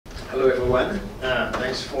Hello everyone.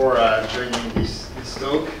 Thanks for joining this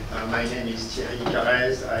talk. My name is Thierry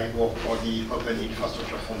Carrez. I work for the Open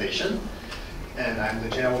Infrastructure Foundation, and I'm the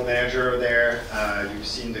general manager there. You've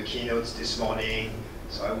seen the keynotes this morning,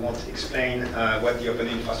 so I won't explain what the Open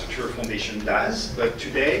Infrastructure Foundation does, but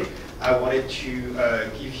today I wanted to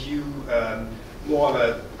give you more of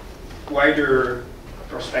a wider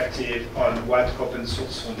perspective on what open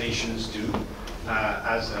source foundations do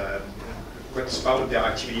what's part of their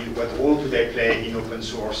activity, what role do they play in open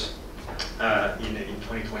source in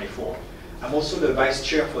 2024. I'm also the vice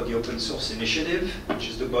chair for the Open Source Initiative, which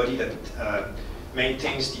is the body that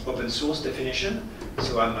maintains the open source definition.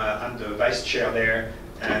 So I'm the vice chair there,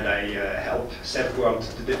 and I help safeguard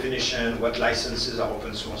the definition, what licenses are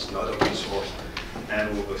open source, not open source, and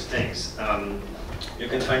all those things. You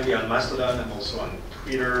can find me on Mastodon. I'm also on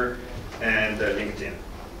Twitter and LinkedIn.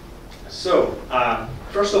 So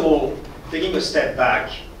first of all, taking a step back,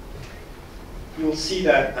 you'll see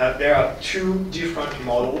that there are two different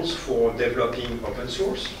models for developing open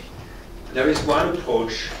source. There is one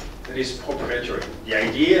approach that is proprietary. The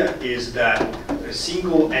idea is that a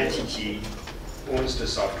single entity owns the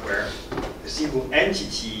software, a single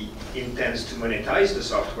entity intends to monetize the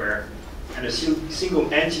software, and a single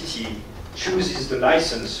entity chooses the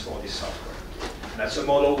license for this software. And that's a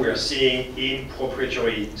model we're seeing in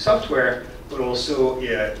proprietary software, but also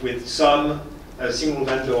with some single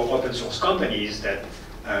vendor open source companies that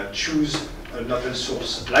choose an open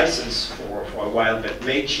source license for a while that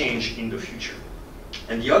may change in the future.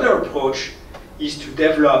 And the other approach is to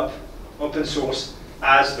develop open source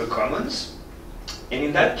as a commons. And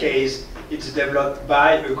in that case, it's developed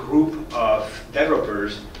by a group of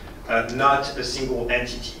developers, not a single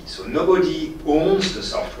entity. So nobody owns the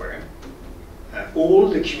software. All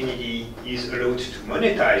the community is allowed to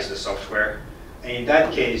monetize the software, and in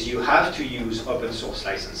that case, you have to use open source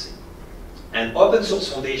licensing. And open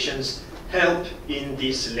source foundations help in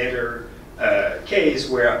this latter case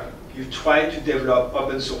where you try to develop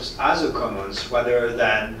open source as a commons rather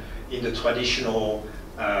than in the traditional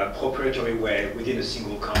proprietary way within a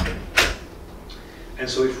single company. And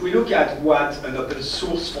so if we look at what an open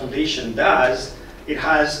source foundation does, it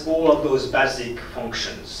has all of those basic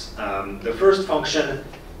functions. The first function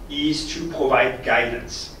is to provide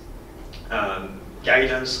guidance.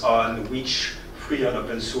 Guidance on which free and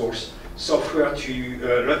open source software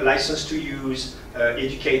to license to use,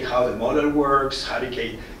 educate how the model works,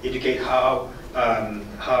 educate how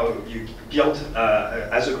you build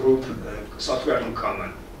as a group software in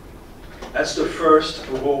common. That's the first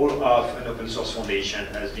role of an open source foundation,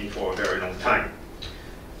 has been for a very long time.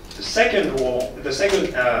 The second role, the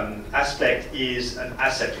second aspect is an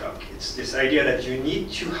asset lock. It's this idea that you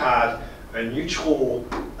need to have a neutral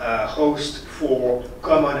host for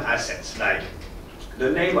common assets, like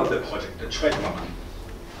the name of the project, the trademark,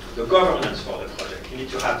 the governance for the project. You need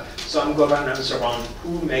to have some governance around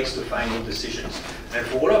who makes the final decisions. And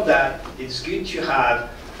for all of that, it's good to have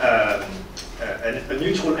a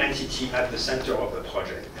neutral entity at the center of the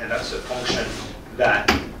project. And that's a function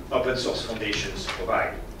that open source foundations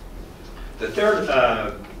provide. The third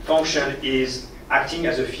function is acting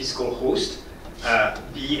as a fiscal host,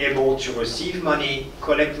 be able to receive money,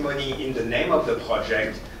 collect money in the name of the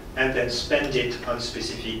project, and then spend it on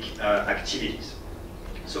specific activities.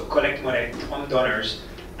 So collect money from donors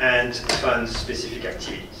and fund specific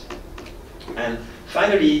activities. And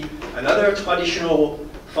finally, another traditional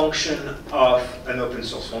function of an open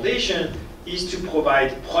source foundation is to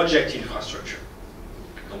provide project infrastructure.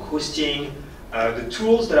 So hosting the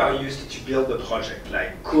tools that are used to build the project,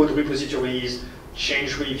 like code repositories,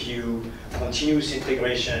 change review, continuous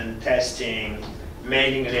integration, testing,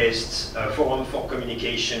 mailing lists, forum for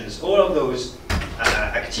communications. All of those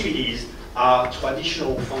activities are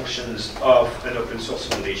traditional functions of an open source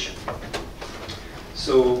foundation.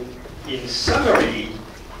 So in summary,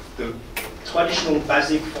 the traditional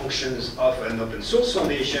basic functions of an open source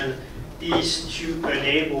foundation is to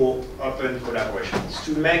enable open collaborations,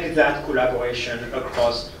 to make that collaboration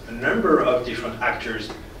across a number of different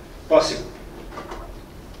actors possible.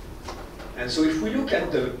 And so if we look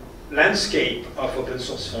at the landscape of open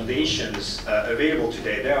source foundations available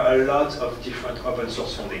today, there are a lot of different open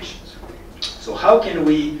source foundations. So how can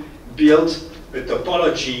we build a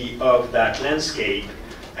topology of that landscape?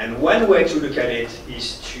 And one way to look at it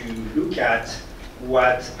is to look at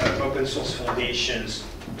what open source foundations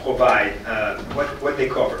provide, what they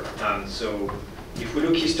cover. So if we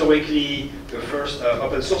look historically, the first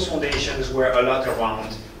open source foundations were a lot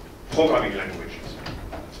around programming languages.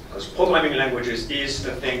 Because programming languages is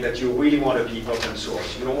the thing that you really want to be open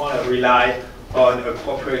source. You don't want to rely on a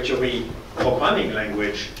proprietary programming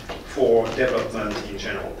language for development in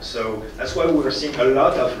general. So that's why we're seeing a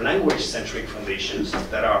lot of language-centric foundations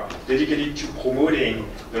that are dedicated to promoting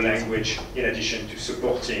the language in addition to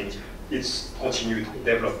supporting its continued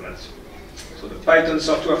development. So the Python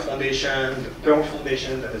Software Foundation, the Perl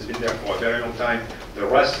Foundation that has been there for a very long time, the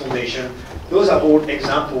Rust Foundation, those are all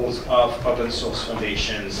examples of open source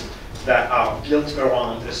foundations that are built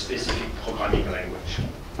around a specific programming language.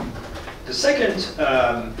 The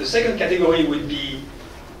second category would be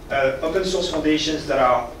open source foundations that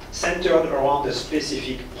are centered around a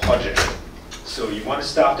specific project. So you want to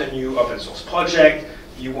start a new open source project,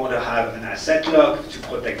 you want to have an asset lock to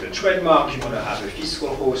protect the trademark, you want to have a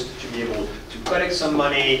physical host to be able to collect some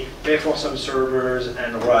money, pay for some servers,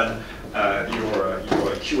 and run your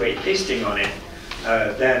QA testing on it.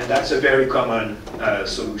 Then that's a very common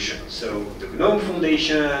solution. So the GNOME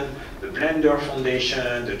Foundation, the Blender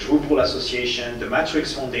Foundation, the Drupal Association, the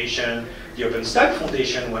Matrix Foundation, the OpenStack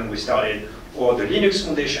Foundation when we started, or the Linux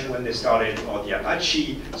Foundation when they started, or the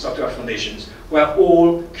Apache Software Foundations, were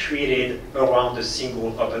all created around a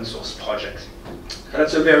single open source project. So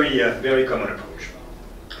that's a very common approach.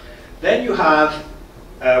 Then you have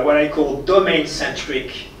what I call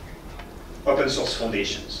domain-centric open source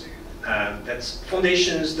foundations. That's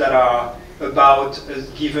foundations that are about a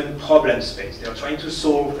given problem space. They're trying to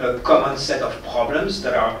solve a common set of problems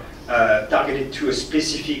that are targeted to a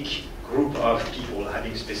specific group of people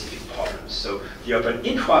having specific problems. So the Open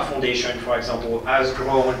Infra Foundation, for example, has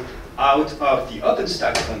grown out of the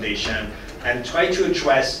OpenStack Foundation and tried to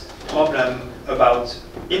address problems about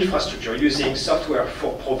infrastructure, using software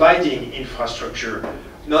for providing infrastructure,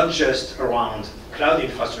 not just around cloud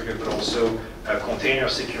infrastructure, but also container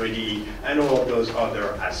security and all of those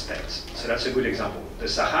other aspects. So that's a good example. The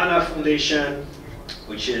Sahana Foundation,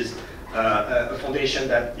 which is a foundation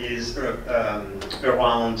that is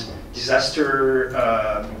around disaster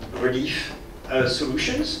relief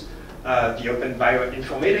solutions. The Open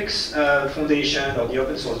Bioinformatics Foundation or the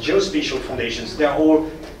Open Source Geospatial Foundations, they're all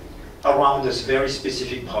around this very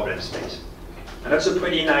specific problem space. And that's a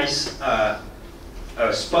pretty nice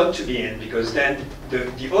spot to be in, because then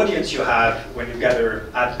the audience you have when you gather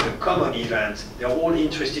at a common event, they're all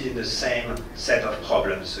interested in the same set of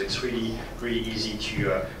problems. So it's really easy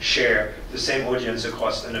to share the same audience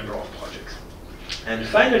across a number of projects. And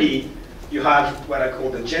finally, you have what I call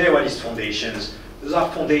the generalist foundations. Those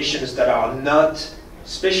are foundations that are not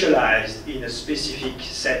specialized in a specific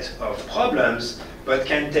set of problems, but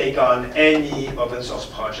can take on any open source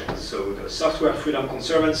project. So the Software Freedom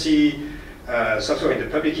Conservancy, Software in the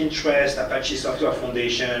Public Interest, Apache Software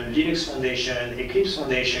Foundation, Linux Foundation, Eclipse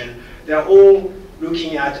Foundation, they're all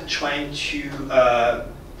looking at trying to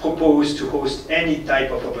propose to host any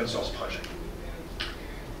type of open source project.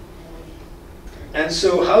 And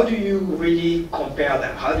so how do you really compare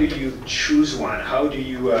them? How do you choose one? How do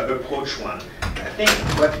you approach one? I think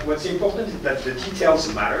what's important is that the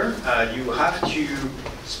details matter. You have to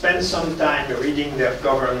spend some time reading their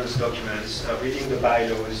governance documents, reading the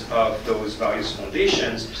bylaws of those various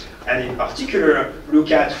foundations, and in particular,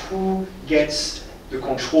 look at who gets the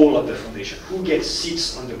control of the foundation, who gets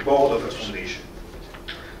seats on the board of a foundation.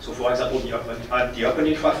 So for example, at the Open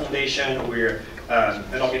Infra Foundation, we're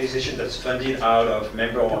an organization that's funded out of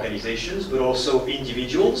member organizations, but also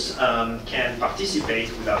individuals can participate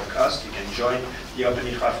without cost. You can join the Open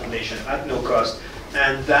Infra Foundation at no cost.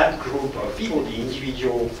 And that group of people, the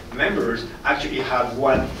individual members, actually have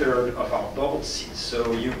 1/3 of our board seats.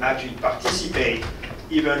 So you actually participate,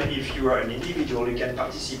 even if you are an individual, you can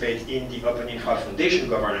participate in the Open Infra Foundation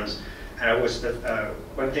governance. And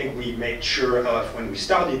one thing we made sure of when we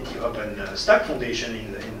started the OpenStack Foundation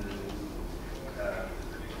in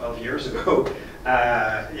 12 years ago,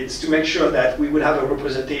 it's to make sure that we would have a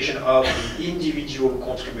representation of the individual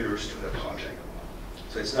contributors to the project.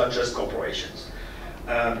 So it's not just corporations.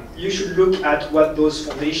 You should look at what those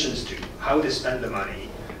foundations do, how they spend the money,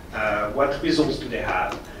 what results do they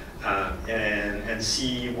have, and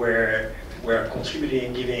see where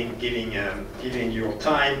contributing, giving your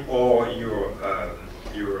time or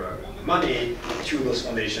your money to those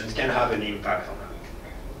foundations can have an impact on them.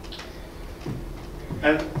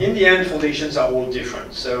 And in the end, foundations are all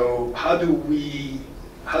different. So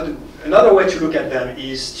another way to look at them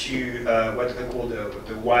is to what I call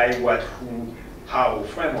the why, what, who, how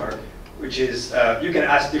framework, which is you can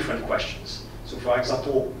ask different questions. So for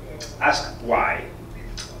example, ask why.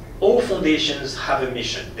 All foundations have a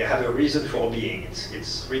mission. They have a reason for being.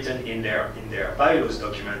 It's written in their bylaws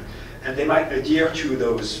document, and they might adhere to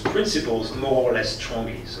those principles more or less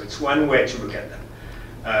strongly. So it's one way to look at them.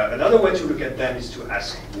 Another way to look at them is to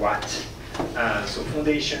ask what. So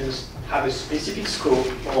foundations have a specific scope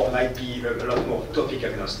or might be a lot more topic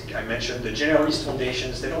agnostic. I mentioned the generalist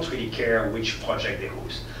foundations, they don't really care which project they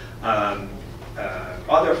host.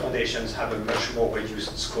 Other foundations have a much more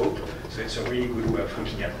reduced scope, so it's a really good way of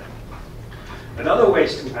looking at them. Another way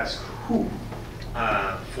is to ask who.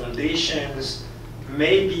 Foundations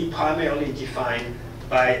may be primarily defined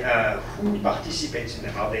by who participates in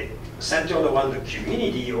them. Are they centered around the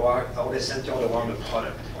community, or are they centered around the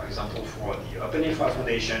product? For example, for the Open Infra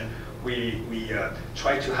Foundation, we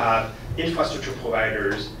try to have infrastructure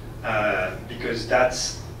providers because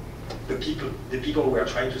that's the people we are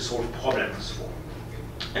trying to solve problems for.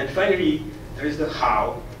 And finally, there is the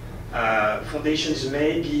how. Foundations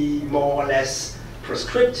may be more or less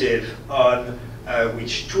prescriptive on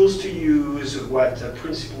which tools to use, what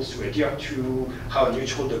principles to adhere to, how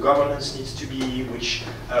neutral the governance needs to be,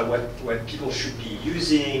 what people should be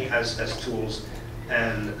using as tools,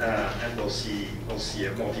 and we'll see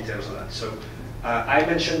more details on that. So I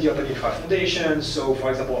mentioned the Open Infra Foundation. So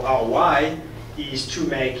for example, our why is to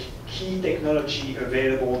make key technology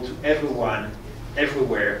available to everyone,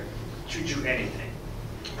 everywhere, to do anything.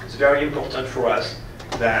 It's very important for us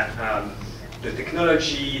that the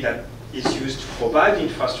technology that is used to provide the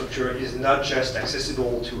infrastructure is not just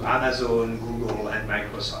accessible to Amazon, Google, and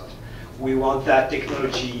Microsoft. We want that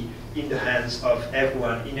technology in the hands of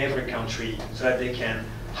everyone in every country so that they can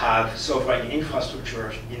have sovereign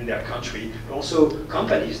infrastructure in their country, but also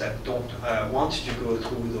companies that don't want to go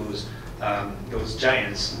through those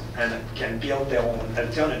giants and can build their own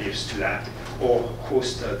alternatives to that or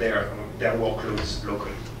host their workloads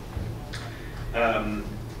locally.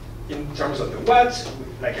 In terms of the what,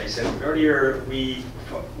 like I said earlier, we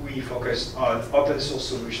focus on open source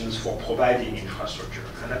solutions for providing infrastructure,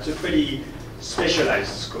 and that's a pretty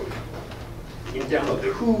specialized scope. In terms of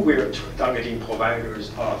the who, we're targeting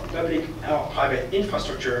providers of public or private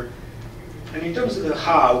infrastructure, and in terms of the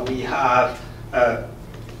how, we have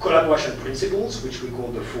collaboration principles, which we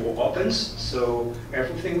call the 4 opens. So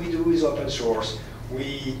everything we do is open source.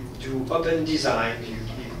 We do open design.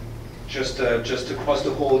 Just across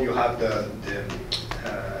the hall, you have the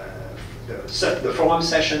forum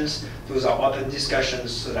sessions. Those are open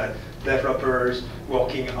discussions so that developers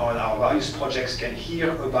working on our various projects can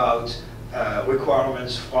hear about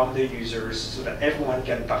requirements from the users so that everyone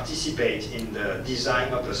can participate in the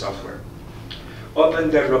design of the software. Open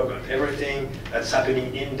development. Everything that's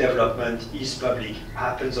happening in development is public,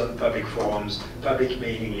 happens on public forums, public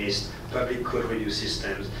mailing lists, public code review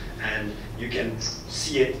systems, and you can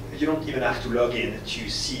see it. You don't even have to log in to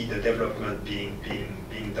see the development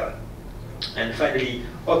being done. And finally,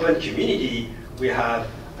 open community. We have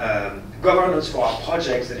governance for our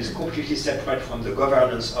projects that is completely separate from the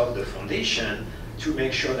governance of the foundation to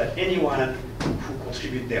make sure that anyone who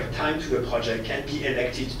contribute their time to the project can be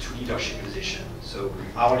elected to leadership position. So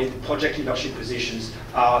our project leadership positions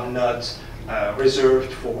are not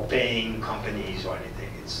reserved for paying companies or anything.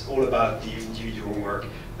 It's all about the individual work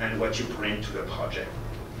and what you bring to the project.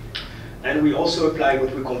 And we also apply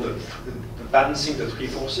what we call the balancing the 3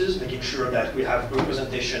 forces, making sure that we have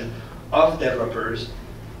representation of developers,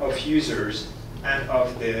 of users, and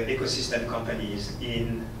of the ecosystem companies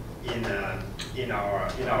in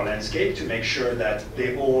our landscape to make sure that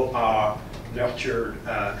they all are nurtured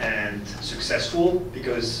and successful,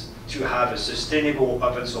 because to have a sustainable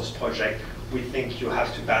open source project, we think you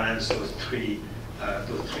have to balance those three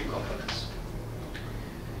components.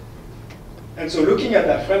 And so looking at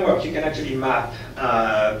that framework, you can actually map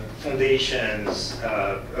foundations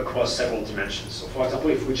across several dimensions. So for example,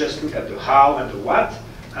 if we just look at the how and the what,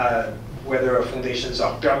 whether foundations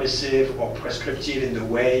are permissive or prescriptive in the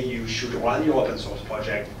way you should run your open source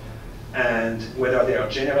project, and whether they are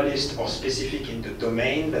generalist or specific in the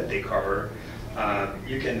domain that they cover,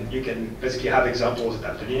 you can basically have examples of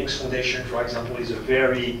that. The Linux Foundation, for example, is a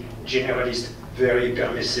very generalist, very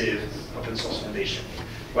permissive open source foundation.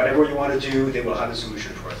 Whatever you want to do, they will have a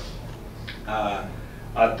solution for it.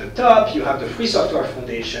 At the top, you have the Free Software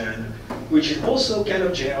Foundation, which is also kind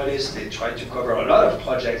of generalist. They try to cover a lot of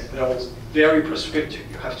projects that are very prescriptive.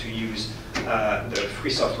 You have to use the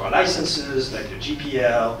free software licenses like the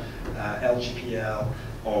GPL, LGPL,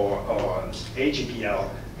 or AGPL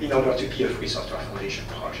in order to be a Free Software Foundation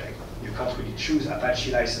project. You can't really choose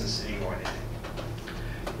Apache licensing or anything.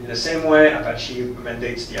 In the same way, Apache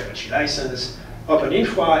mandates the Apache license. Open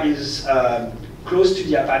Infra is close to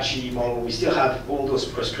the Apache model. We still have all those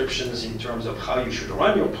prescriptions in terms of how you should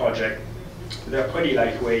run your project. They're pretty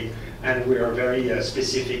lightweight, and we are very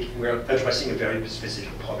specific. We're addressing a very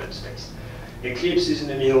specific problem space. Eclipse is in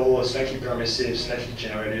the middle, slightly permissive, slightly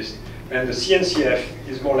generalist, and the CNCF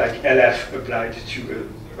is more like LF applied to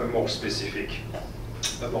a more specific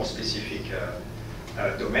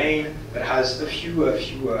domain, but has a few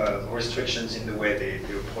restrictions in the way they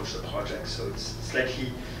approach the project. So it's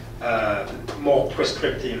slightly more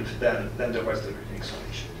prescriptive than the rest of the Linux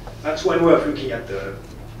Foundation. That's one way of looking at the,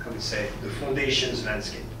 I would say, the foundation's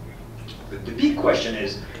landscape. But the big question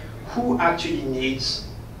is, who actually needs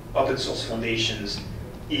open source foundations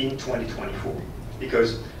in 2024?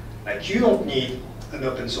 Because like, you don't need an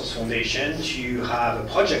open source foundation to have a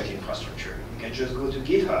project infrastructure. You can just go to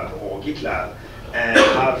GitHub or GitLab and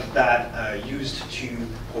have that used to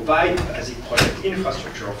provide basic project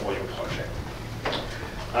infrastructure for your project.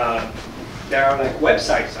 There are like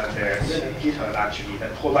websites out there, GitHub actually,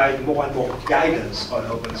 that provide more and more guidance on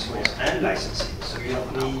open source and licensing. So you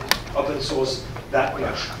don't need open source that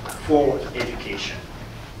much for education.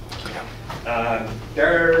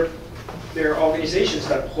 There are organizations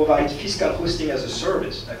that provide fiscal hosting as a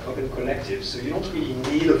service, like Open Collective. So you don't really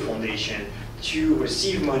need a foundation to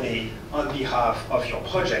receive money on behalf of your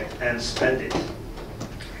project and spend it.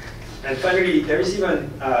 And finally, there is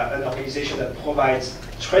even an organization that provides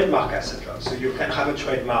trademark asset lock. So you can have a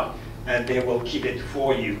trademark and they will keep it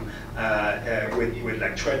for you with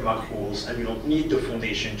like trademark rules, and you don't need the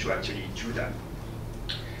foundation to actually do that.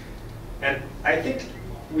 And I think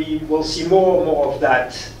we will see more of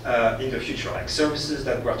that in the future, like services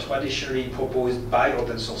that were traditionally proposed by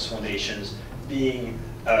open source foundations being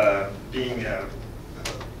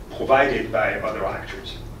provided by other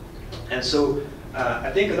actors. And so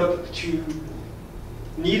I think to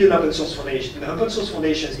need an open source foundation, the open source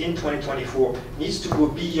foundations in 2024 needs to go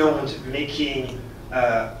beyond making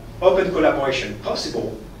open collaboration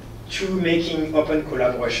possible to making open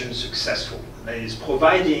collaboration successful. That is,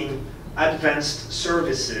 providing advanced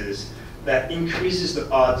services that increases the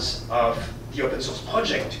odds of the open source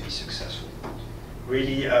project to be successful.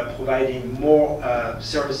 Really providing more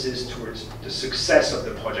services towards the success of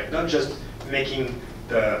the project, not just making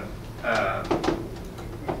the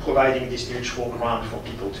providing this neutral ground for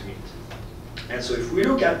people to meet. And so if we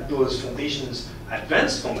look at those foundations'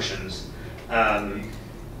 advanced functions,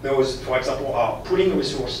 those, for example, are pooling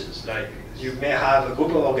resources. Like you may have a group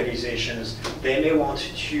of organizations, they may want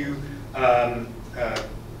to,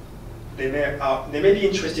 they may be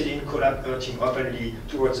interested in collaborating openly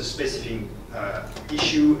towards a specific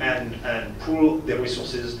issue and pool the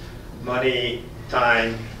resources, money,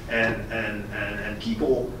 time, and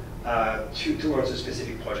people towards a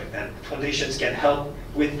specific project. And foundations can help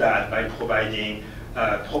with that by providing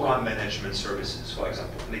program management services, for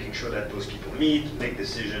example, making sure that those people meet, make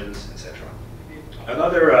decisions, etc.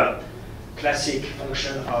 Another classic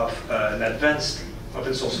function of an advanced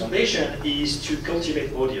open source foundation is to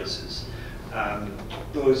cultivate audiences.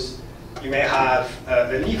 You may have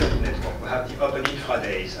an event network. We have the Open Infra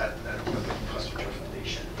Days at the Open Infrastructure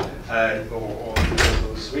Foundation, or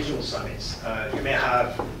those regional summits. You may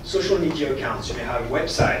have social media accounts, you may have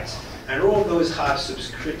websites, and all of those have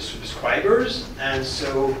subscribers, and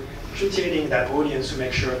so cultivating that audience to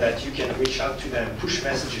make sure that you can reach out to them, push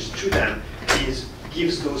messages to them,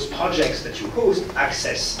 gives those projects that you host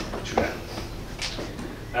access to them.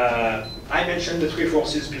 I mentioned the three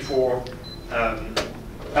forces before.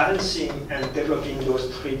 Balancing and developing those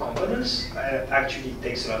three components actually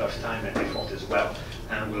takes a lot of time and effort as well,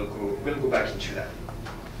 and we'll go back into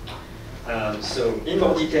that. So in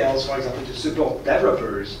more details, for example, to support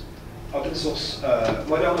developers,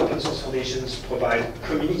 modern open source foundations provide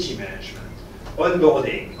community management,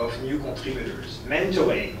 onboarding of new contributors,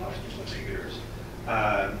 mentoring of new contributors,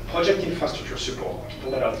 project infrastructure support,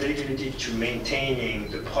 people that are dedicated to maintaining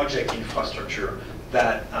the project infrastructure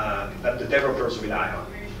that the developers rely on.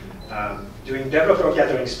 During developer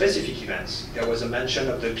gathering specific events, there was a mention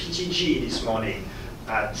of the PTG this morning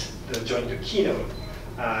during the keynote.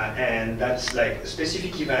 And that's like a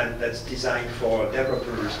specific event that's designed for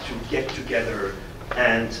developers to get together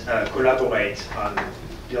and collaborate on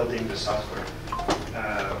building the software.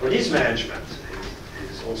 Release management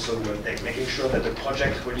is also one thing, making sure that the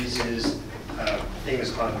project releases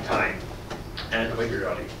things on time and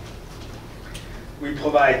regularly. We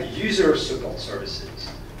provide user support services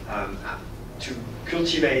to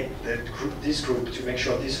cultivate this group, to make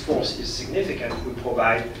sure this force is significant. We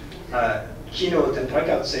provide keynote and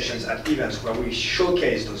breakout sessions at events where we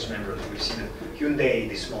showcase those members. We've seen Hyundai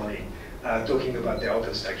this morning talking about their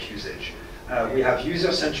OpenStack usage. We have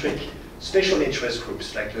user-centric special interest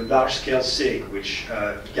groups like the large-scale SIG, which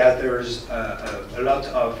gathers a lot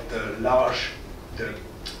of the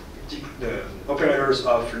operators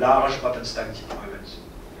of large OpenStack deployments.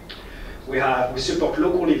 We support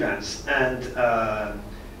local events and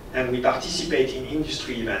And we participate in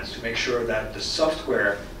industry events to make sure that the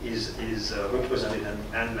software is represented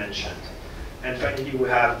and mentioned. And finally, we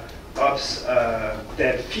have ops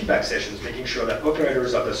dev feedback sessions, making sure that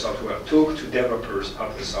operators of the software talk to developers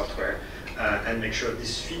of the software and make sure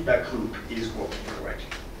this feedback loop is working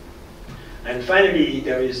correctly. And finally,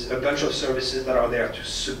 there is a bunch of services that are there to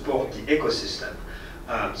support the ecosystem.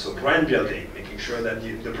 So brand building, making sure that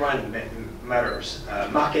the brand matters.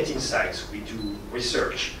 Market insights, we do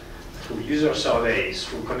research through user surveys,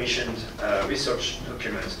 through commissioned research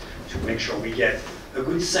documents to make sure we get a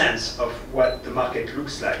good sense of what the market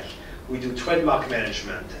looks like. We do trademark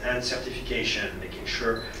management and certification, making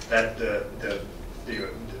sure that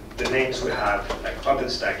the names we have, like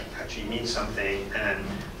OpenStack, actually mean something, and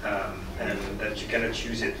that you cannot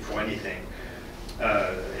use it for anything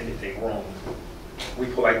wrong. We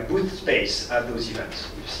provide booth space at those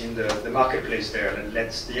events. We've seen the marketplace there that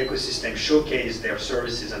lets the ecosystem showcase their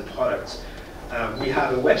services and products. We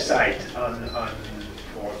have a website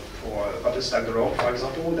for OpenStack.org, for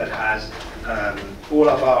example, that has all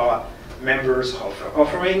of our members'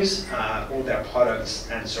 offerings, all their products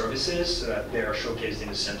and services, so that they are showcased in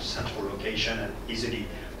a central location and easily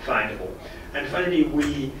findable. And finally,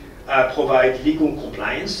 we provide legal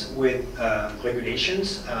compliance with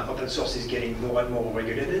regulations. Open source is getting more and more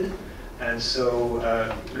regulated. And so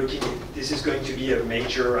this is going to be a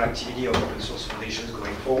major activity of open source foundations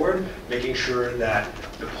going forward, making sure that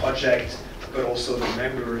the project, but also the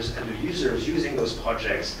members and the users using those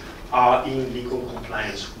projects are in legal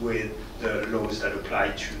compliance with the laws that apply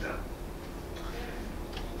to them.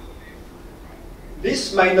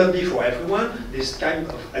 This might not be for everyone, this kind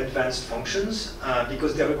of advanced functions,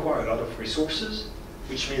 because they require a lot of resources,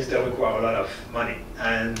 which means they require a lot of money.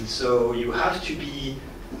 And so you have to be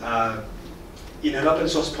in an open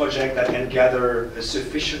source project that can gather a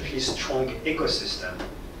sufficiently strong ecosystem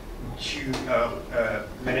to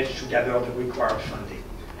manage to gather the required funding.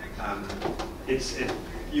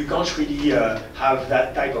 You can't really have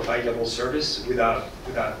that type of high-level service without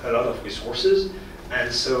a lot of resources,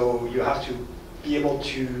 and so you have to be able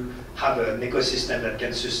to have an ecosystem that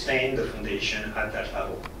can sustain the foundation at that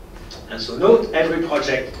level. And so not every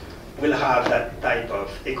project will have that type of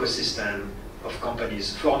ecosystem of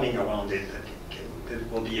companies forming around it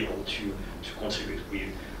that will be able to contribute.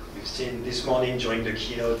 We've seen this morning during the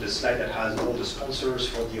keynote the slide that has all the sponsors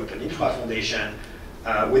for the Open Infra Foundation.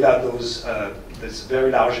 Without this very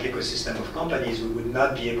large ecosystem of companies, we would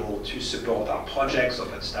not be able to support our projects,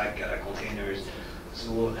 OpenStack, containers,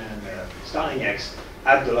 Zool, and StarlingX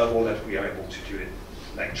at the level that we are able to do it,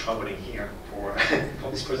 like traveling here for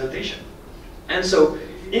this presentation. And so,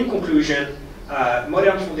 in conclusion,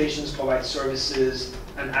 modern foundations provide services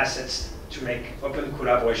and assets to make open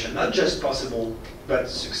collaboration not just possible, but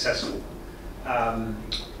successful.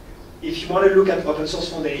 If you want to look at open source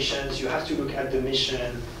foundations, you have to look at the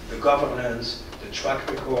mission, the governance, the track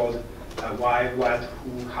record, why, what,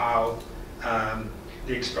 who, how,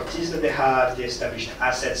 the expertise that they have, the established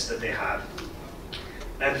assets that they have.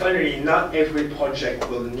 And finally, not every project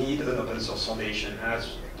will need an open source foundation, and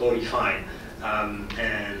that's totally fine.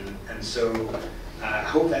 And so I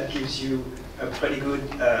hope that gives you a pretty good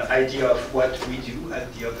idea of what we do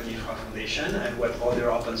at the Open Infra Foundation and what other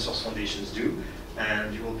open source foundations do.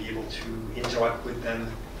 And you will be able to interact with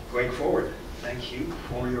them going forward. Thank you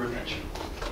for your attention.